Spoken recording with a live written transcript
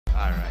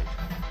All right.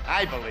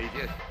 I believe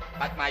you,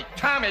 but my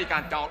Tommy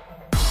gun don't.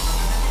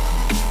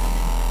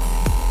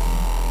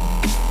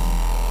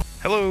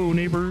 Hello,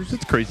 neighbors.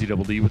 It's Crazy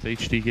Double D with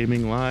HD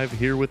Gaming Live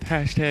here with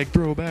hashtag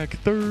Throwback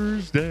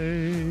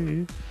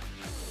Thursday.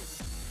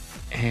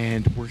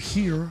 And we're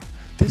here.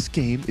 This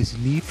game is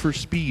Need for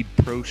Speed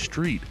Pro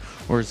Street,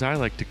 or as I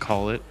like to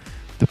call it,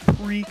 the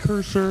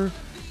precursor,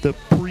 the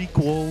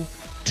prequel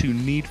to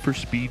Need for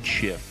Speed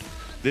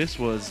Shift. This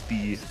was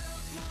the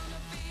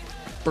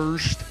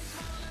first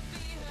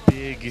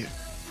big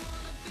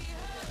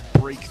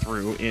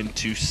breakthrough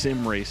into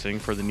sim racing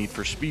for the Need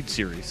for Speed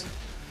series.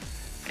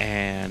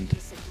 And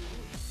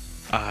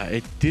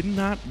it did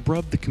not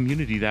rub the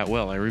community that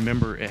well. I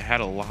remember it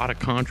had a lot of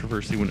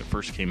controversy when it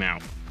first came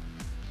out.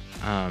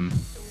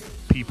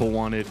 People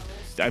wanted,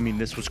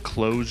 this was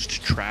closed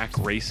track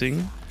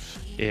racing.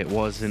 It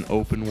was an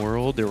open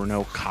world. There were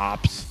no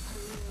cops.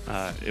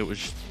 The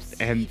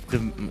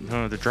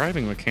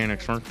driving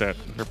mechanics aren't that,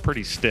 they're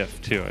pretty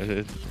stiff too.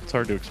 It's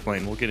hard to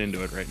explain. We'll get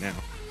into it right now.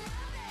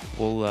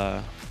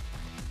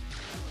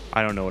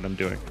 I don't know what I'm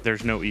doing.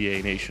 There's no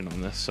EA Nation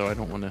on this, so I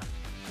don't want to.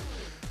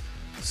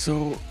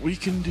 So we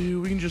can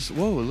just,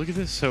 whoa, look at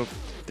this. So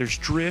there's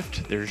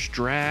drift, there's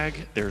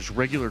drag, there's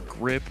regular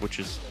grip, which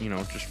is,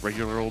 just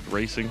regular old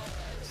racing.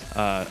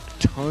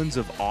 Tons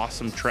of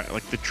awesome track.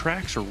 Like, the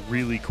tracks are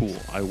really cool,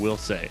 I will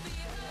say.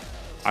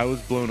 I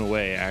was blown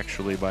away,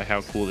 actually, by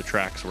how cool the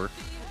tracks were.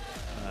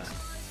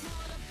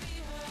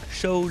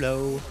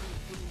 Solo.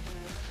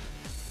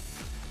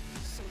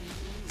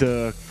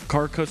 The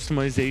car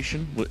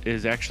customization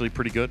is actually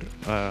pretty good.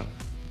 A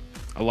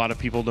lot of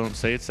people don't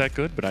say it's that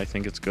good, but I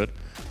think it's good.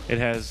 It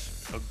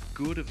has a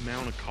good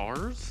amount of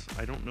cars.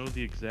 I don't know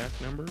the exact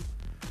number,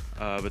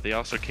 but they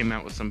also came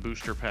out with some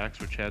booster packs,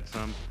 which had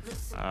some.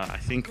 I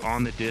think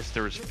on the disc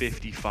there was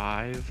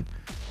 55,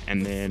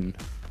 and then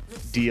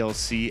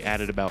DLC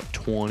added about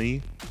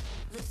 20.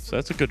 So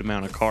that's a good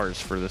amount of cars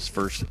for this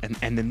first.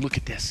 And then look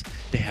at this.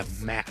 They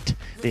have matte.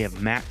 They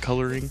have matte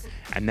coloring,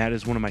 and that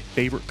is one of my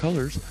favorite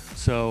colors.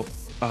 So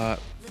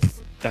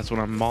that's what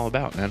I'm all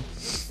about, man.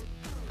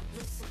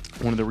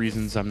 One of the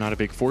reasons I'm not a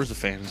big Forza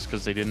fan is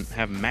because they didn't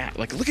have matte.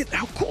 Like, look at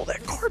how cool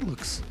that car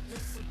looks.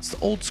 It's the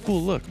old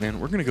school look, man.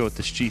 We're going to go with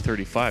this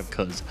G35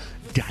 because,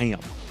 damn.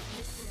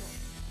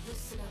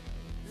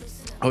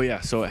 Oh,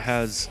 yeah, so it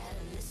has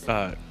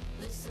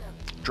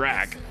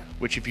drag,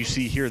 which if you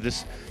see here,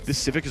 this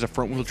Civic is a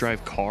front-wheel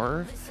drive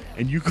car,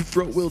 and you can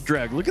front-wheel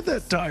drag. Look at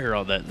that tire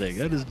on that thing.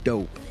 That is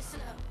dope.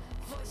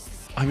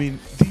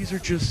 These are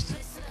just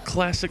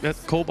classic. That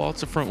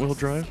Cobalt's a front-wheel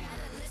drive.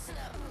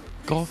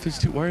 Golf is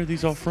too. Why are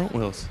these all front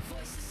wheels?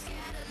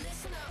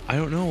 I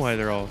don't know why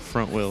they're all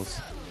front wheels.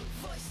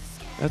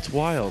 That's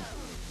wild.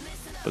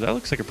 But that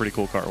looks like a pretty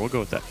cool car. We'll go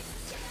with that.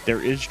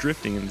 There is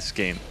drifting in this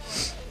game.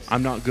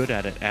 I'm not good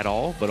at it at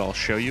all, but I'll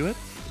show you it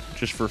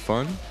just for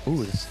fun.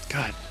 Ooh,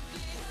 God.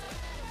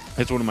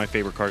 It's one of my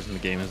favorite cars in the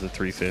game is the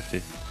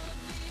 350.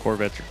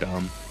 Corvettes are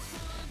dumb.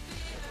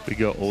 We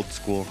go old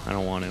school. I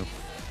don't want to.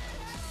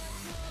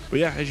 But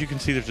yeah, as you can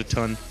see, there's a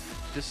ton.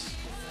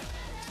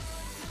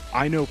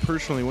 I know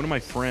personally one of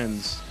my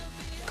friends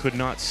could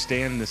not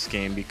stand this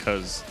game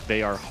because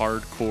they are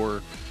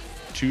hardcore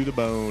to the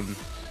bone.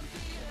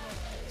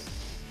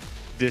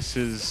 This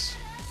is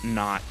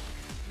not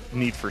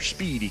Need for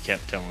Speed, he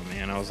kept telling me,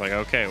 and I was like,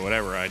 okay,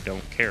 whatever, I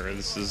don't care.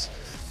 This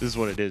is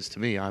what it is to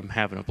me. I'm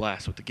having a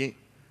blast with the game.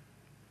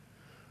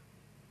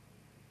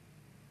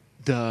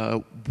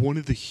 One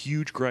of the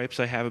huge gripes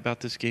I have about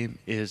this game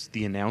is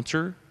the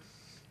announcer.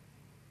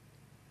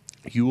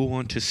 You will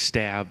want to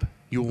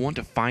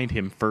find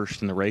him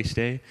first in the race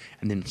day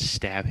and then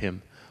stab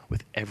him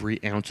with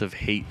every ounce of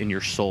hate in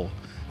your soul.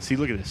 See,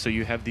 look at this. So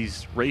you have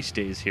these race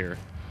days here,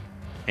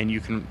 and you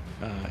can,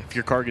 if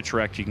your car gets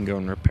wrecked, you can go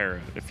and repair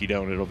it. If you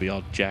don't, it'll be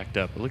all jacked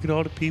up. But look at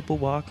all the people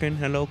walking.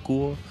 Hello,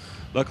 cool.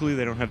 Luckily,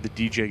 they don't have the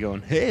DJ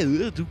going, hey,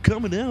 look, who's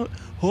coming out.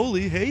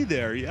 Holy, hey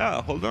there.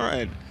 Yeah, hold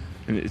on.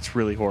 And it's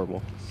really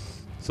horrible.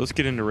 So let's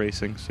get into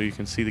racing so you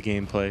can see the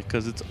gameplay,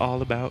 because it's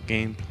all about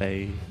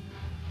gameplay.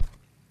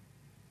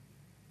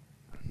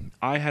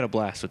 I had a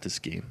blast with this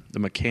game. The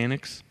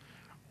mechanics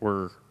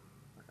were,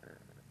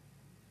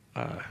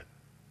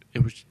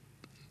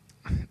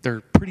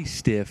 they're pretty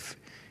stiff.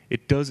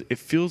 It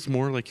feels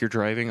more like you're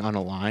driving on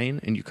a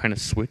line and you kind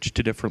of switch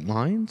to different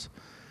lines,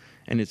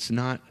 and it's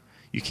not,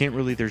 you can't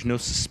really, there's no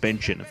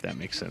suspension, if that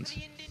makes sense.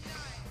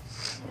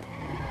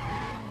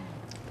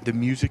 The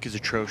music is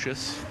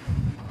atrocious.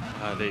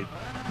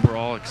 We're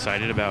all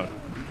excited about,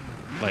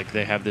 like,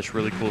 they have this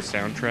really cool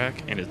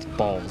soundtrack, and it's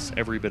balls,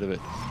 every bit of it.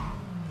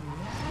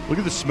 Look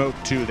at the smoke,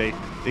 too. They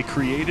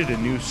created a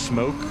new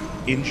smoke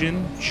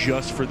engine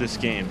just for this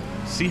game.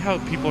 See how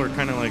people are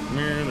kind of like,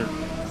 meh, they're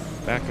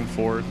back and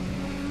forth.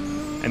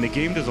 And the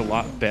game does a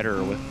lot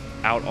better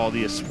without all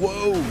the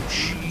whoa,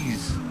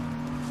 jeez.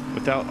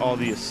 Without all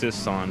the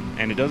assists on.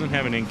 And it doesn't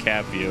have an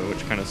in-cab view,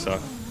 which kind of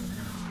sucks.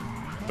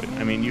 But,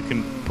 you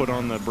can put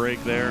on the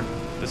brake there.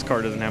 This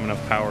car doesn't have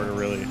enough power to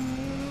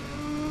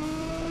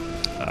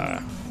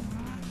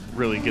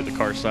really get the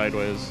car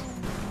sideways.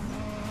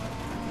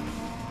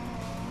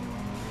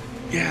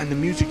 Yeah, and the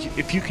music,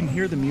 if you can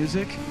hear the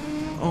music,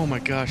 oh my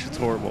gosh, it's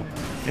horrible.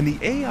 And the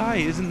AI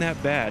isn't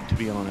that bad, to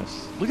be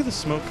honest. Look at the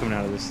smoke coming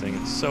out of this thing.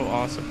 It's so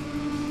awesome.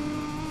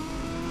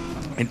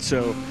 And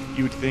so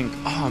you would think,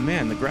 oh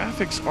man, the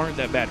graphics aren't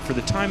that bad. For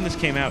the time this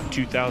came out in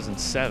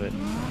 2007,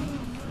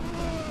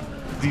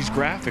 these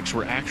graphics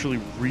were actually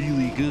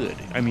really good.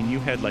 I mean, you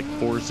had like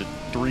Forza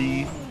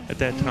 3 at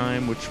that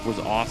time, which was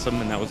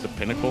awesome, and that was the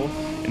pinnacle.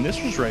 And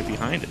this was right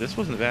behind it. This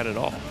wasn't bad at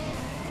all.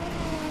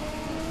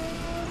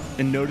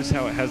 And notice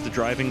how it has the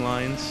driving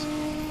lines.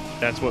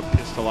 That's what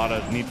pissed a lot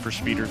of Need for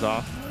Speeders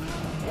off.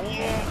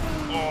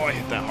 Oh, I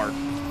hit that hard.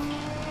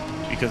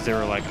 Because they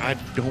were like, I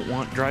don't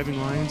want driving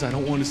lines, I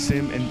don't want a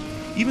sim. And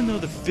even though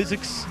the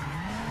physics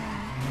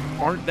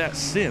aren't that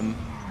sim,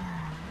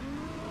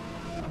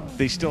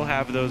 they still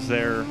have those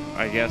there,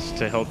 I guess,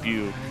 to help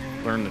you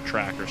learn the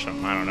track or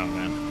something. I don't know,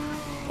 man.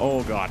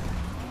 Oh, God.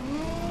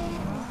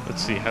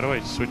 Let's see, how do I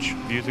switch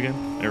views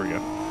again? There we go.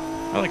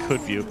 I like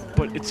hood view,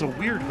 but it's a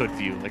weird hood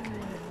view. Like,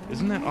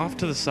 isn't that off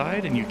to the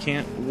side and you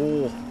can't...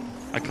 Whoa,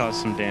 I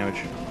caused some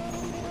damage.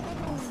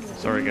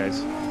 Sorry,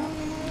 guys.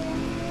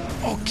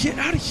 Oh, get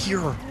out of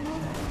here,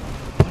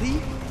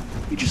 buddy.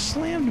 You just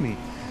slammed me.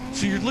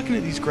 So you're looking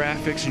at these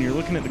graphics and you're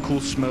looking at the cool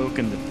smoke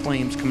and the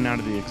flames coming out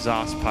of the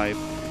exhaust pipe,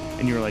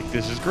 and you're like,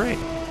 this is great.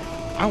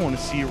 I want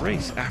to see a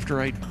race. After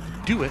I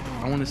do it,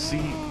 I want to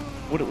see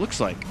what it looks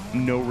like.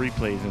 No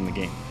replays in the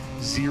game.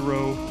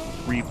 0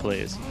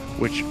 replays,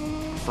 which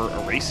for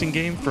a racing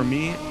game, for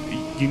me,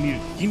 you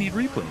need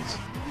replays.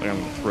 Like, I'm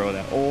going to throw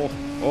that. Oh.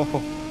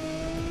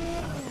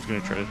 I was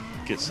going to try to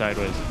get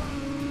sideways.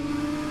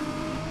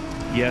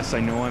 Yes, I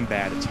know I'm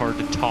bad. It's hard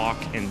to talk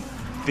and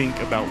think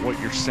about what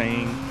you're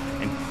saying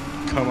and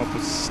come up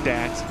with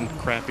stats and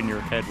crap in your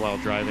head while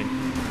driving.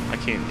 I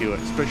can't do it,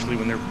 especially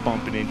when they're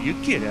bumping into you.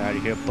 Get out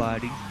of here,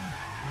 buddy.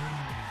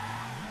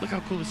 Look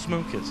how cool the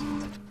smoke is.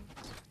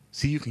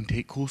 See, you can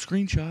take cool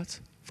screenshots,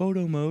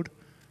 photo mode.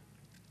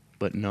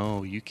 But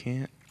no, you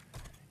can't.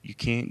 You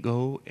can't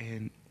go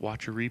and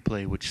watch a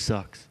replay, which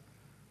sucks,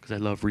 because I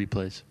love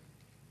replays.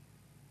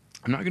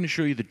 I'm not going to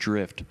show you the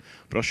drift,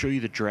 but I'll show you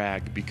the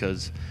drag,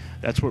 because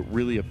that's what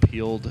really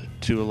appealed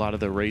to a lot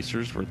of the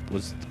racers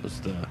was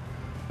the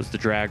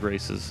drag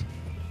races.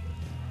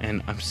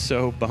 And I'm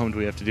so bummed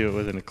we have to do it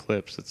with an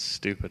Eclipse. It's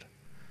stupid.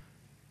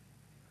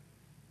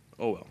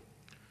 Oh well.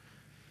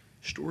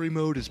 Story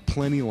mode is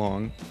plenty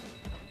long,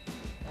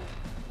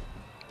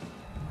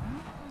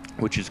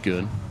 which is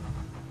good.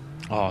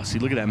 Oh, see,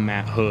 look at that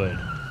matte hood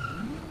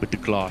with the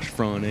gloss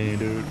front end,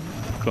 dude.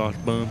 Gloss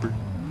bumper.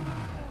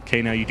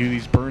 Okay, now you do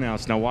these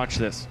burnouts. Now watch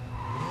this.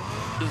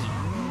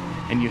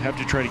 And you have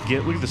to try to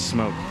get, look at the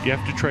smoke. You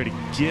have to try to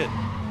get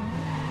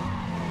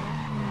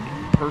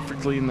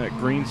perfectly in that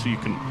green so you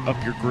can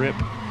up your grip.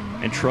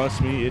 And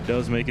trust me, it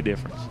does make a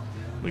difference.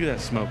 Look at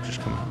that smoke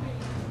just come out.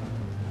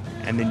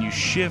 And then you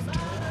shift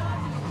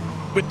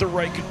with the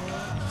right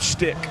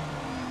stick.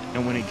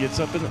 And when it gets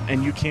up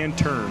and you can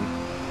turn.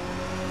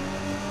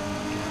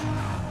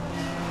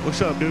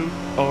 What's up, dude?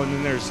 Oh, and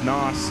then there's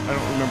NOS. I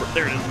don't remember.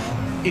 There it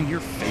is. In your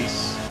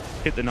face.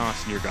 Hit the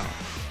NOS and you're gone.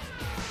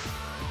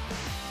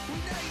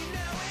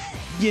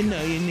 You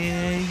know,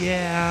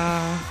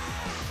 yeah.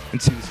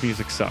 And see, this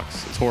music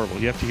sucks. It's horrible.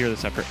 You have to hear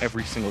this after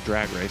every single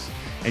drag race.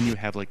 And you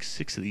have like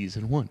 6 of these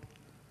in one.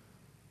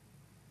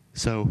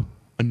 So,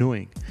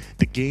 annoying.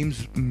 The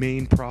game's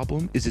main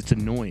problem is it's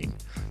annoying.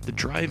 The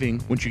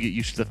driving, once you get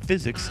used to the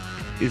physics,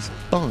 is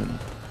fun.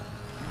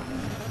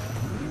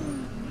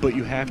 But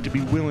you have to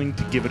be willing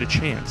to give it a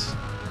chance.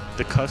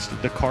 The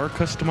car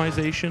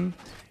customization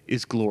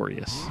is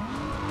glorious.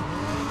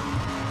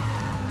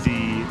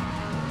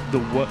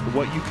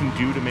 What you can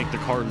do to make the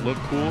car look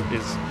cool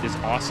is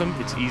awesome.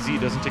 It's easy.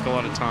 It doesn't take a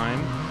lot of time,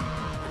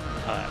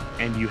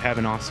 and you have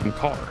an awesome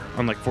car.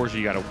 Unlike Forza,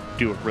 you got to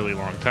do a really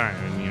long time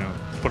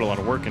and put a lot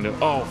of work into it.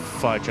 Oh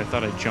fudge! I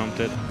thought I jumped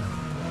it.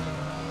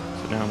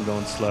 So now I'm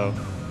going slow.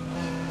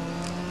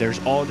 There's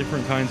all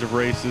different kinds of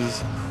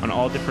races on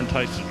all different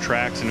types of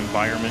tracks and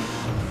environment,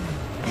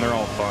 and they're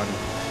all fun.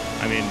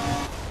 I mean,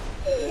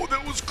 oh,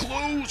 that was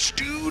close,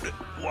 dude.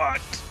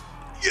 What?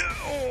 Yeah.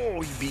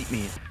 Oh, you beat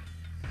me.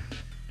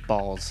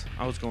 Balls.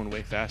 I was going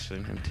way faster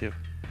than him too.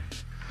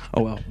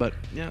 Oh well, but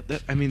yeah,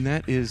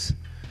 that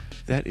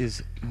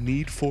is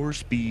Need for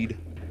Speed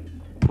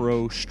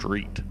Pro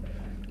Street,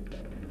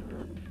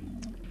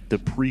 the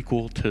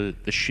prequel to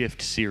the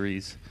Shift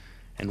series,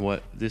 and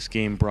what this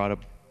game brought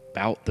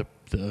about the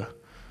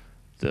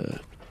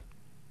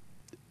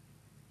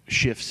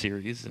Shift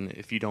series. And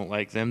if you don't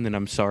like them, then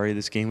I'm sorry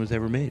this game was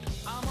ever made.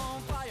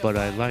 But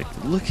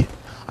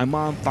I'm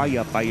on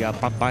fire, fire,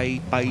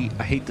 bye. I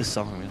hate this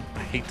song, man. I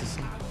hate this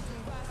song.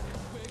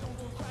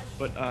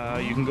 But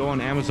you can go on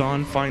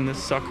Amazon, find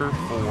this sucker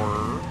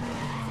for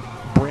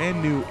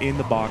brand new in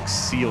the box,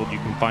 sealed. You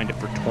can find it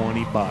for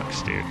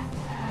 $20, dude.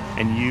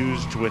 And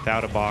used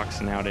without a box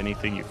and out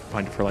anything, you can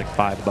find it for like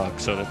 $5.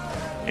 So that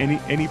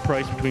any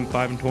price between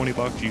 $5 and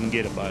 $20, you can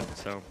get it, bud.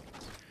 So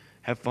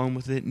have fun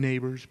with it,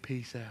 neighbors.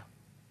 Peace out.